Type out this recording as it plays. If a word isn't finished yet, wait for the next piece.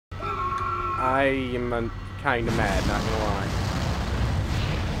I am kind of mad, not gonna lie.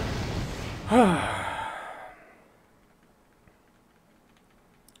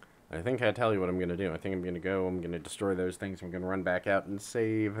 I think I tell you what I'm gonna do. I think I'm gonna destroy those things, I'm gonna run back out and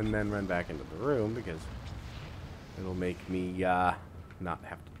save, and then run back into the room, because it'll make me, not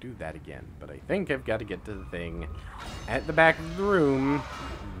have to do that again. But I think I've got to get to the thing at the back of the room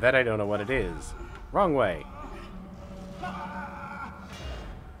that I don't know what it is. Wrong way.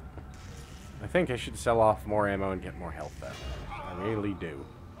 I think I should sell off more ammo and get more health, though. I really do.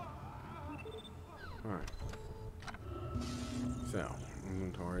 Alright. So,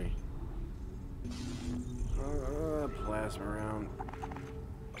 inventory. Plasma round.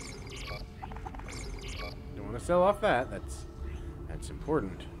 Don't want to sell off that. That's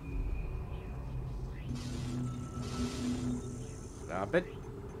important. Stop it.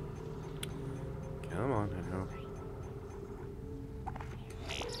 Come on, I know.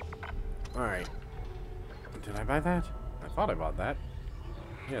 Alright. Did I buy that? I thought I bought that.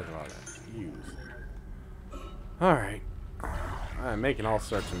 Yes, I bought that. Use. Alright. I'm making all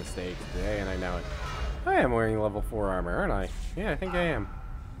sorts of mistakes today, and I know it. I am wearing level 4 armor, aren't I? Yeah, I think I am.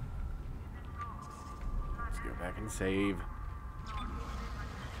 Let's go back and save.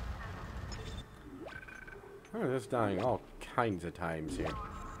 Oh, this dying all kinds of times here.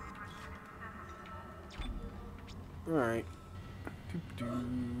 Alright.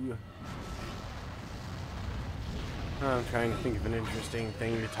 I'm trying to think of an interesting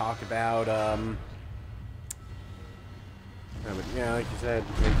thing to talk about. No, but yeah, like you said,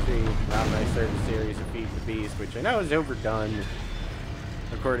 Rob and I started a series of Feed the Beast, which I know is overdone,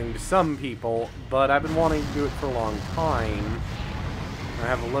 according to some people, but I've been wanting to do it for a long time. I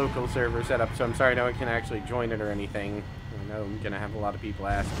have a local server set up, so I'm sorry no one can actually join it or anything. I know I'm going to have a lot of people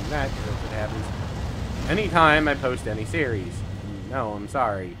asking that, because that's what happens anytime I post any series. No, I'm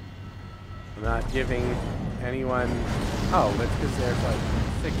sorry. I'm not giving anyone... Oh, that's because there's like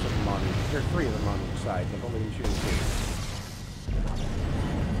 6 of them on each, or 3 of them on each side. I've only been shooting 2.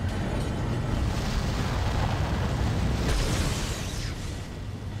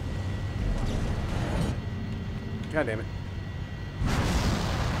 God damn it.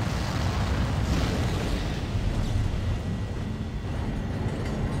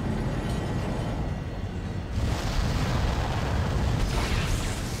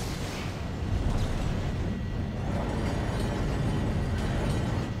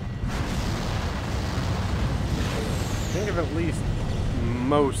 I think I've at least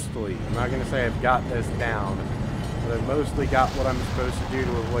mostly, I'm not going to say I've got this down, but I've mostly got what I'm supposed to do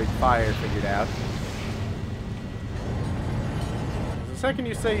to avoid fire figured out. The second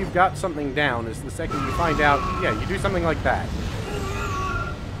you say you've got something down is the second you find out, yeah, you do something like that.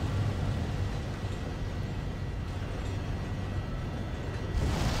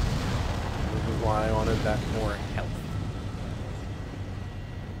 This is why I wanted that more health.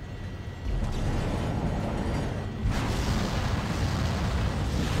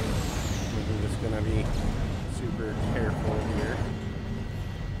 I'm just gonna be super careful here.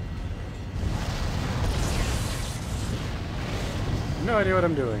 No idea what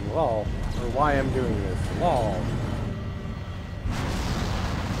I'm doing, lol. Or why I'm doing this, lol.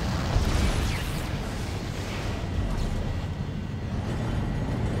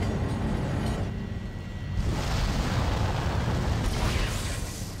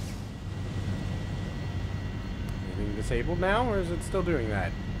 Anything disabled now, or is it still doing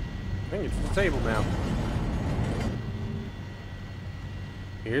that? I think it's disabled now.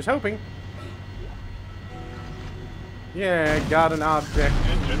 Here's hoping. Yeah, got an object.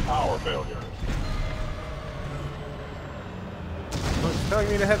 Engine power failure. Well, it's telling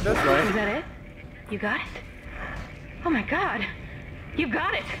me to head this way. Is that it? You got it? Oh my god. You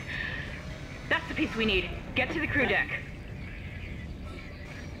got it! That's the piece we need. Get to the crew deck.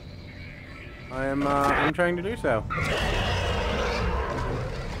 I'm trying to do so.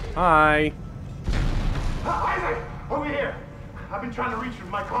 Hi. Isaac! Over here! I've been trying to reach you.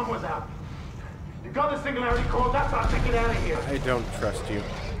 My comm was out. You got the singularity code, that's how I take it out of here. I don't trust you.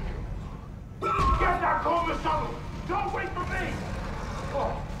 Get that code to shuttle! Don't wait for me!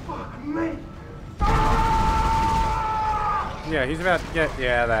 Oh, fuck me! Ah! Yeah, he's about to get,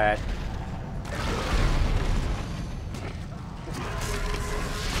 yeah, that.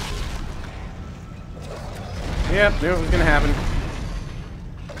 Yep, knew it was gonna happen.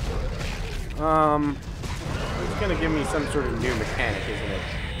 It's gonna give me some sort of new mechanic, isn't it?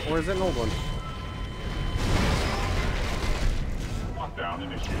 Or is it an old one? Lockdown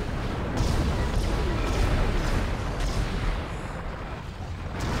initiated.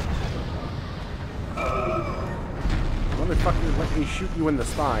 Motherfucker, let me shoot you in the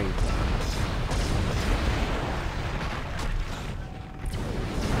spine.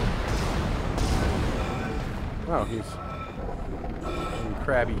 Oh, he's in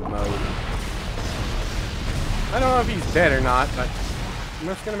crabby mode. I don't know if he's dead or not, but I'm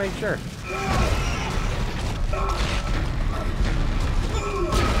just gonna make sure.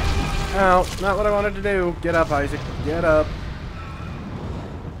 Oh, not what I wanted to do. Get up, Isaac. Get up.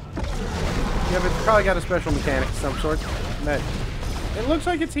 Yeah, but it's probably got a special mechanic of some sort. But it looks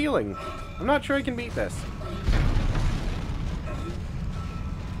like it's healing. I'm not sure I can beat this.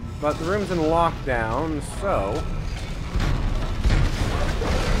 But the room's in lockdown, so...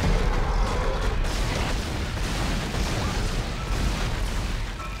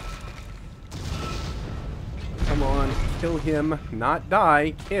 Come on, kill him. Not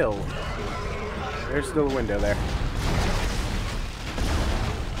die, kill. There's still a window there.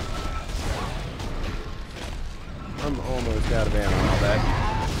 I'm almost out of ammo and all that.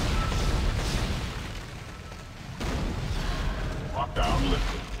 Lockdown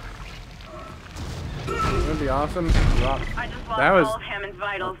lifted. That'd be awesome. I just lost That was... all of Hammond's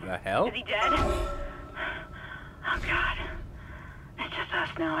vitals. What the hell? Is he dead? Oh, God. It's just us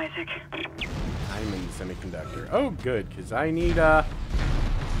now, Isaac. I'm in semiconductor. Oh, good, because I need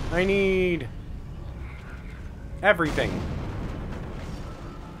everything.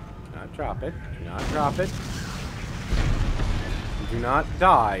 Do not drop it. Do not drop it. Do not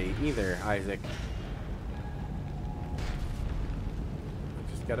die, either, Isaac.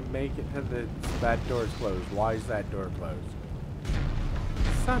 I just gotta make it to the... That door's closed. Why is that door closed?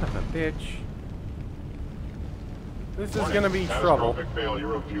 Son of a bitch. This is gonna be trouble. Catastrophic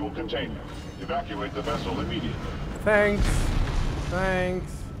failure of fuel containment. Evacuate the vessel immediately. Thanks.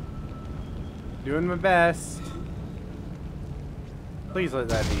 Thanks. Doing my best. Please let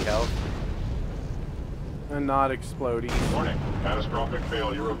that be health. And not exploding. Warning. Catastrophic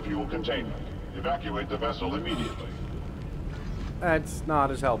failure of fuel containment. Evacuate the vessel immediately. That's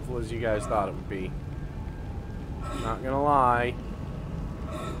not as helpful as you guys thought it would be. Not gonna lie.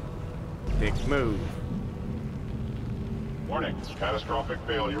 Dick move. Warning. Catastrophic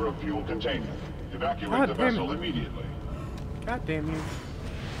failure of fuel containment. Evacuate the vessel immediately. God damn you.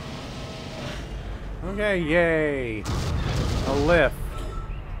 Okay, yay. A lift.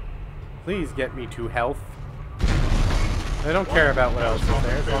 Please get me to health. I don't care about what else is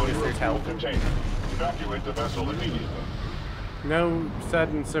there, as long as there's health. Evacuate the vessel immediately. No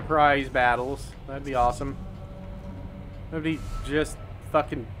sudden surprise battles. That'd be awesome. That'd be just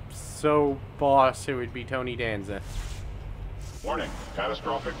fucking so boss it would be Tony Danza. Warning.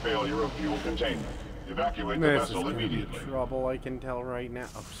 Catastrophic failure of fuel containment. Evacuate the vessel immediately. Trouble, I can tell right now.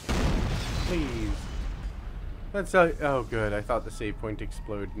 Oh, please. That's oh good. I thought the save point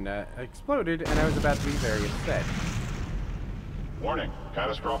exploded, and I was about to be very upset. Warning.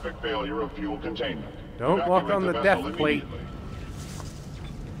 Catastrophic failure of fuel containment. Don't walk on the death plate. immediately.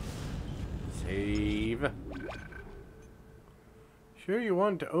 Save. Sure you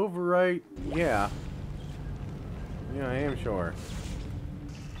want to overwrite? Yeah. Yeah, I am sure.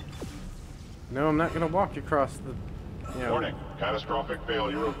 No, I'm not gonna walk across the... You know. Warning. Catastrophic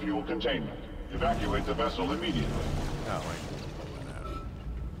failure of fuel containment. Evacuate the vessel immediately. Oh, wait.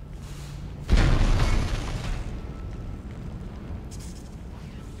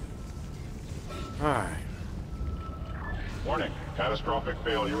 Alright. Warning. Catastrophic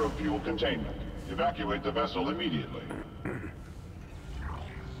failure of fuel containment. Evacuate the vessel immediately.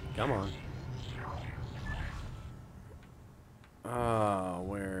 Come on. Oh,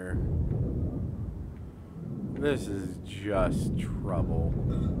 where... This is just trouble.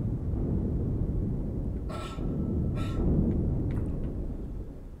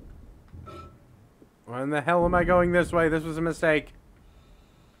 When the hell am I going this way? This was a mistake.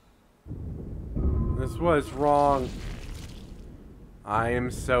 This was wrong. I am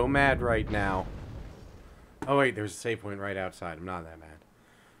so mad right now. Oh wait, there's a save point right outside. I'm not that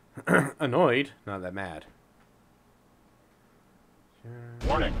mad. Annoyed, not that mad.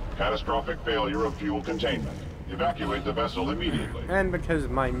 Warning. Catastrophic failure of fuel containment. Evacuate the vessel immediately. And because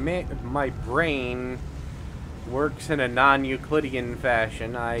my brain works in a non-Euclidean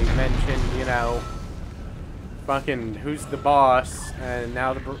fashion, I mentioned, you know, fucking who's the boss, and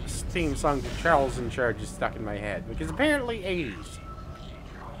now the theme song to Charles in Charge is stuck in my head. Because apparently 80s.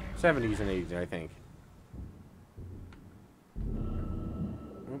 70s and 80s, I think.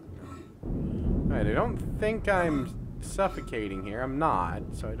 Alright, I don't think I'm suffocating here. I'm not,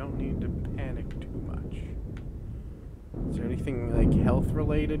 so I don't need to panic too much. Is there anything, like,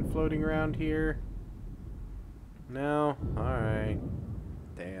 health-related floating around here? No? Alright.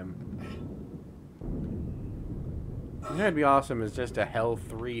 Damn. That'd be awesome as just a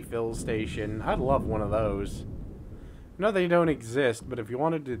health refill station. I'd love one of those. No, they don't exist, but if you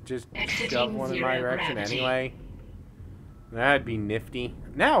wanted to just shove one in my direction anyway, that'd be nifty.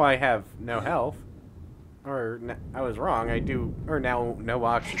 Now I have no health. Or, I was wrong, I do, or now no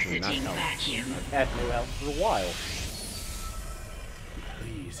oxygen, not health. I've had no health for a while.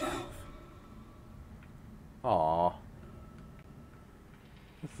 Please, health. Aww.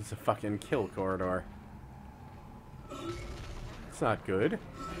 This is a fucking kill corridor. It's not good.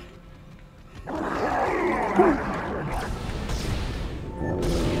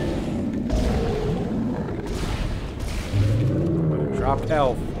 Drop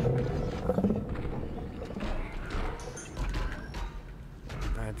health.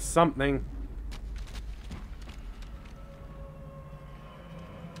 That's something.